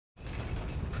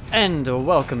And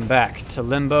welcome back to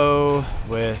Limbo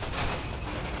with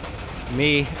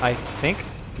me, I think.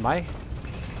 Am I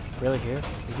really here?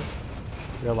 Is this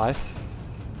real life?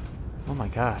 Oh my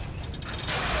god.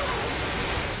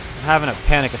 I'm having a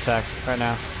panic attack right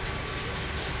now.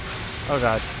 Oh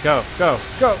god. Go, go,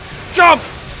 go, jump!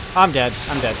 I'm dead,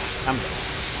 I'm dead, I'm dead,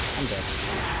 I'm dead.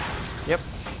 Yep.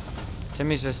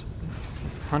 Timmy's just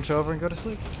hunch over and go to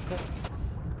sleep.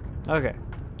 Okay,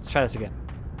 let's try this again.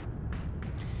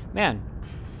 Man,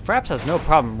 Fraps has no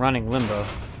problem running Limbo.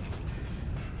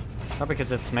 Probably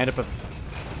because it's made up of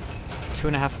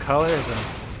 2.5 colors and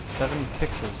 7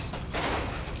 pixels.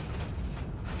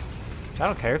 I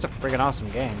don't care, it's a friggin' awesome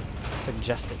game. I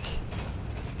suggest it.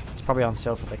 It's probably on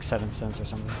sale for like 7 cents or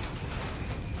something.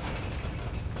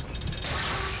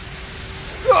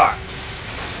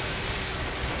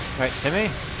 Right, Timmy?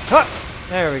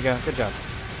 There we go, good job.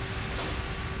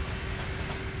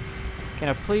 Can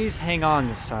I please hang on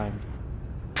this time?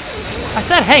 I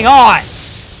said hang on!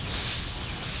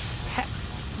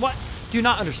 What? Do you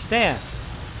not understand?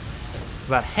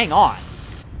 About hang on.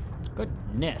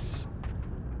 Goodness.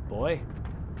 Boy.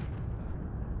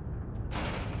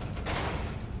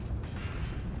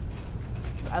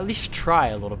 At least try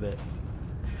a little bit.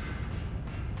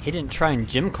 He didn't try in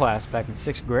gym class back in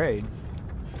 6th grade.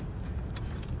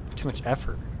 Too much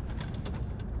effort.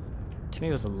 Timmy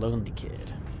was a lonely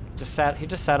kid. He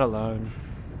just sat alone.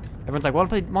 Everyone's like, wanna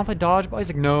play dodgeball? He's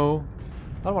like, no.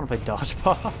 I don't wanna play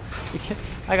dodgeball.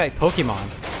 I got Pokemon.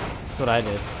 That's what I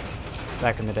did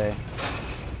back in the day.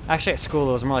 Actually at school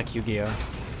it was more like Yu-Gi-Oh!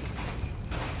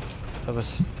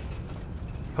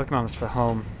 Pokemon was for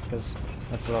home, because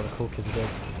that's what all the cool kids did.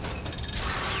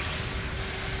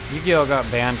 Yu-Gi-Oh! Got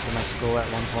banned from my school at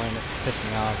one point. It pissed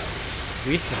me off.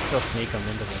 We used to still sneak them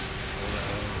into the school that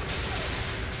way.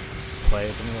 Play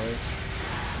it anyway.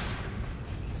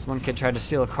 This one kid tried to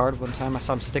steal a card one time. I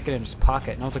saw him stick it in his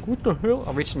pocket, and I was like, what the hell?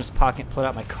 I reached in his pocket, pulled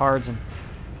out my cards, and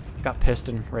got pissed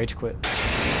and rage quit.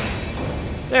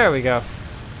 There we go.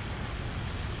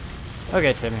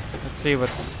 Okay, Timmy. Let's see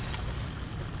what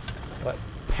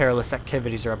perilous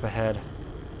activities are up ahead.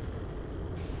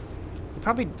 He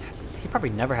probably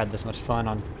never had this much fun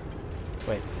on...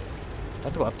 Wait. Do I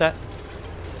have to go up that?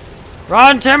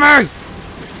 Run, Timmy!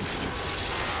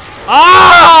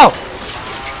 Oh!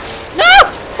 No!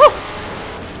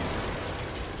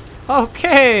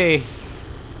 Okay.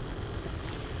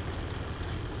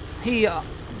 He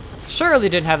surely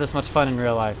didn't have this much fun in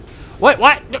real life. Wait,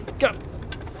 what? What? No,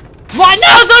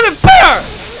 it's not even fair!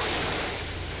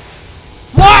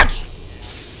 What?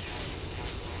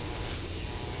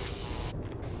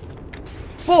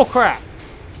 Bull crap!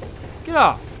 Get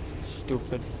off,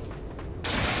 stupid.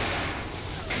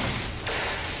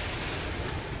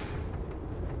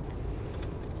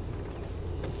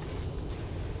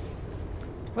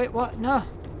 Wait, what? No.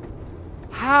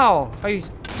 How? Are you...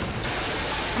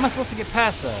 How am I supposed to get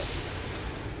past that?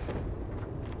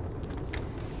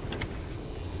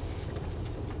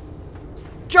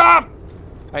 Jump!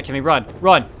 Alright, Timmy, run.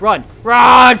 Run! Run!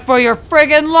 Run for your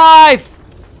friggin' life!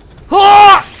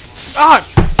 Ah! Ah!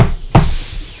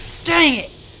 Dang it!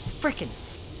 Frickin'.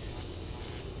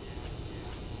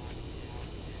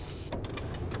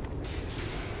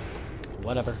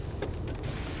 Whatever.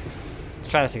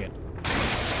 Let's try this again.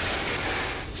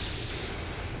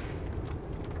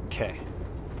 Okay.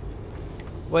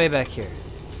 Way back here.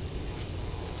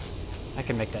 I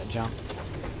can make that jump.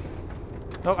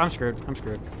 Oh, I'm screwed. I'm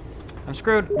screwed. I'm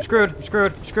screwed. I'm screwed. I'm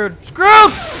screwed. I'm screwed. I'm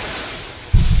screwed!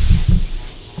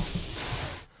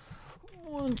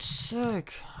 One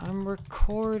sec. I'm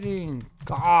recording.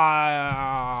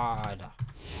 God.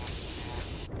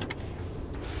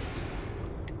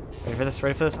 Ready for this?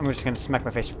 Ready for this? I'm just gonna smack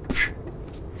my face.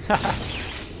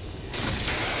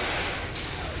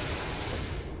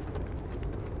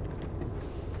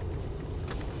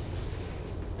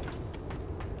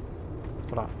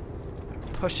 Hold on.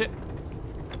 Push it.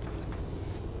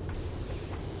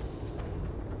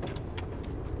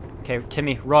 Okay,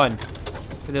 Timmy, run.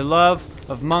 For the love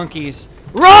of monkeys,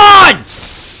 run!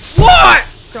 What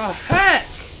the heck?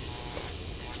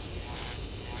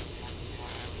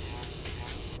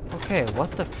 Okay,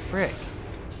 what the frick?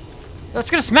 That's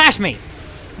gonna smash me!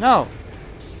 No.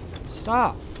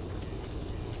 Stop.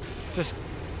 Just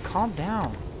calm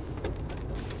down.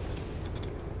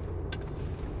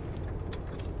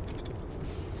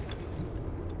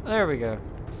 There we go.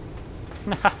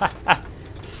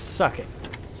 Suck it.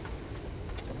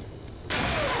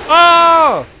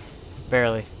 Oh!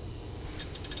 Barely.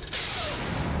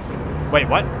 Wait,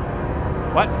 what?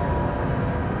 What?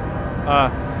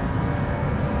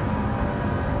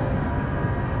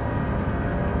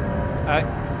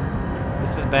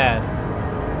 This is bad.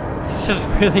 This is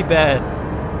really bad.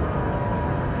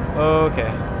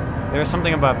 Okay. There's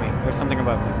something above me. There's something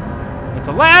above me. It's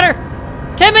a ladder!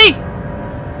 Timmy!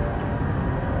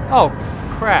 Oh,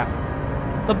 crap.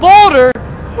 The boulder!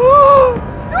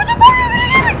 You're the boulder gonna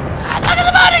get me! Ah, look at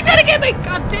the boulder, he's gonna get me!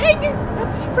 God dang it!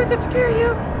 That's freaking scary,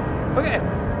 you. Okay.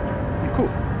 I'm cool.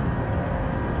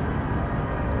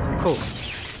 I'm cool.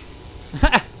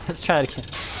 Let's try it again.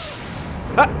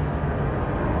 Ah!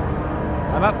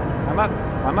 I'm up. I'm up.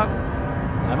 I'm up.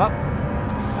 I'm up.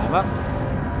 I'm up.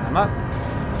 I'm up.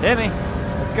 Timmy,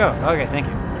 let's go. Okay, thank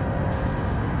you.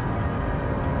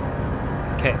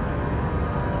 Okay.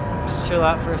 Just chill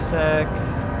out for a sec.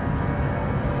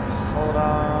 Just hold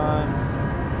on.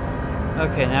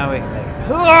 Okay, now we can make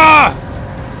it. I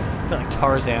feel like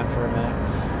Tarzan for a minute.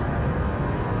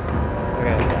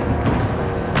 Okay.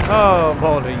 Oh,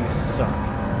 Boulder, you suck.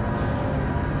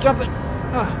 Jump it!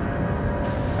 Oh.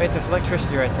 Wait, there's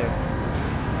electricity right there.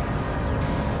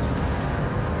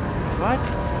 What?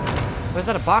 Was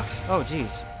that a box? Oh,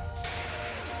 jeez.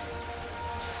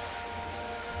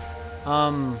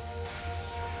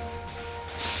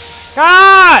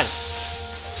 God!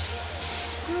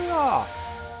 Screw off.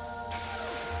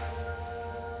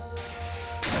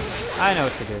 I know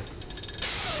what to do.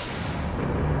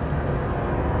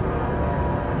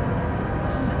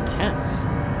 This is intense.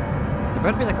 There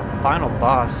better be like a final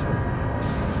boss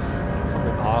with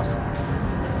something awesome.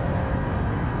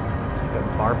 Like a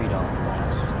Barbie doll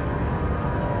boss.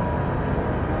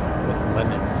 With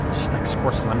lemons. She like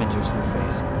squirts lemon juice in your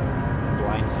face.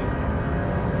 Blinds you.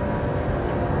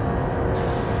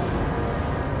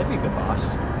 That'd be a good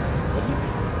boss. Wouldn't it?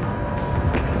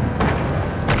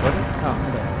 Would it? Oh,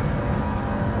 okay.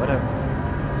 Whatever.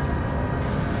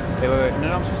 Wait, wait, wait. No,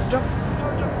 I'm supposed to jump? No,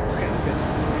 jump. Okay, good.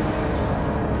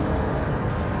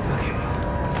 Okay.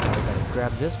 Now we gotta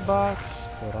grab this box,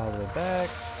 pull it all the way back.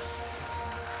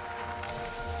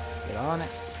 Get on it.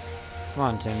 Come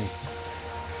on, Timmy.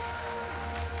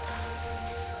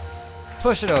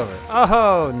 Push it over.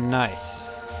 Oh,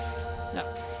 nice. No,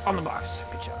 on the box.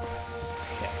 Good job.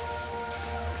 Okay.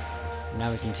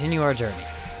 Now we continue our journey.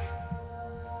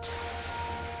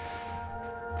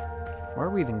 Where are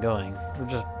we even going? We're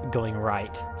just going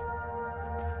right.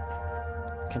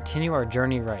 Continue our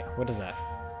journey right. What is that?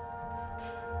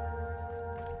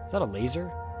 Is that a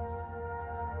laser?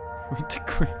 What the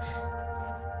crap?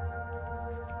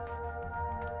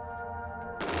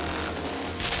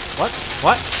 What?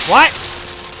 What? What?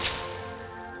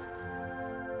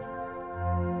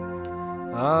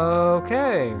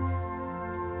 Okay.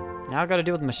 Now I gotta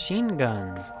deal with machine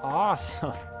guns.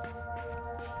 Awesome.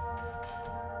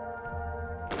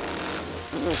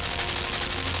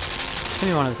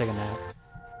 Timmy wanted to take a nap.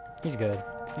 He's good.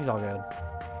 He's all good.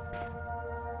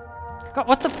 God,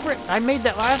 what the frick? I made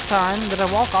that last time. Did I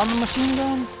walk on the machine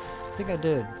gun? I think I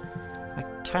did. My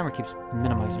timer keeps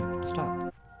minimizing.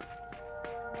 Stop.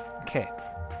 Okay.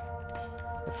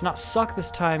 Let's not suck this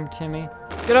time, Timmy.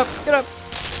 Get up! Get up!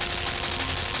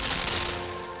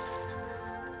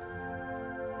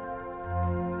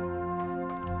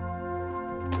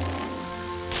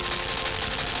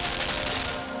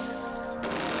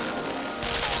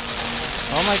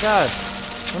 Oh my god.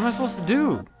 What am I supposed to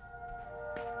do?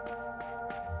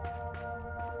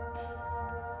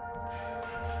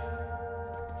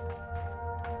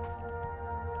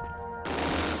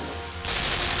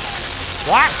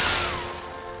 What?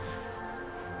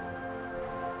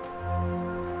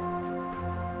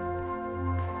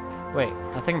 Wait,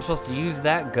 I think I'm supposed to use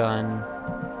that gun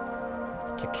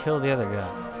to kill the other gun.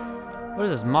 What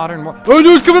is this, modern war? Oh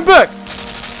no, it's coming back!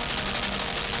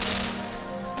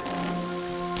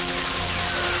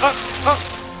 Oh!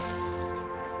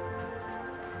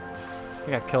 I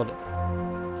think I killed it.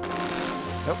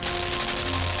 Nope.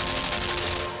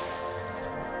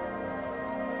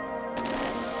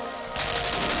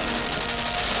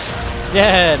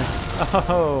 Dead!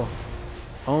 Oh!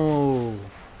 Oh!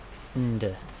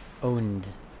 Owned.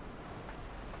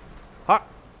 Ha!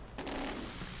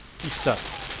 You suck.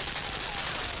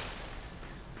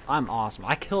 I'm awesome.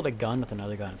 I killed a gun with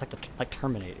another gun. It's like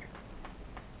Terminator.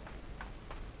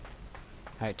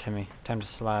 Alright, Timmy. Time to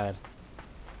slide.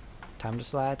 Time to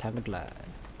slide, time to glide.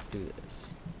 Let's do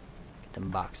this. Get them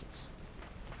boxes.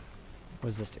 What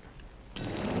does this do?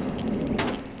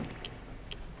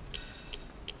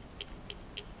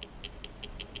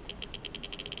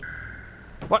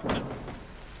 What?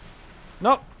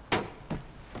 Nope.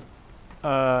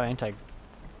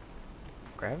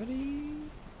 Anti-gravity?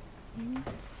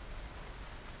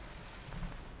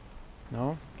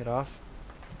 No? Get off.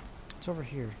 What's over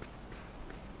here?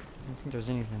 I don't think there's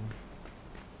anything.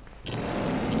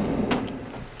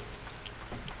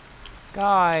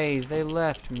 Guys, they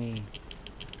left me.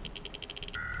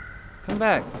 Come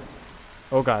back.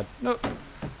 Oh god. No.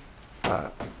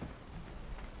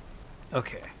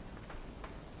 Okay.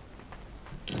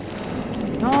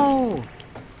 No!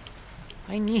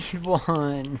 I need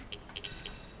one.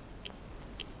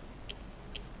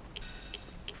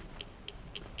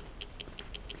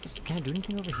 Can I do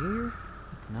anything over here?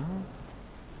 No?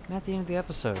 I'm at the end of the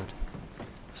episode.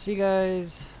 See you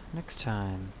guys next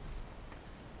time.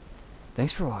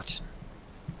 Thanks for watching.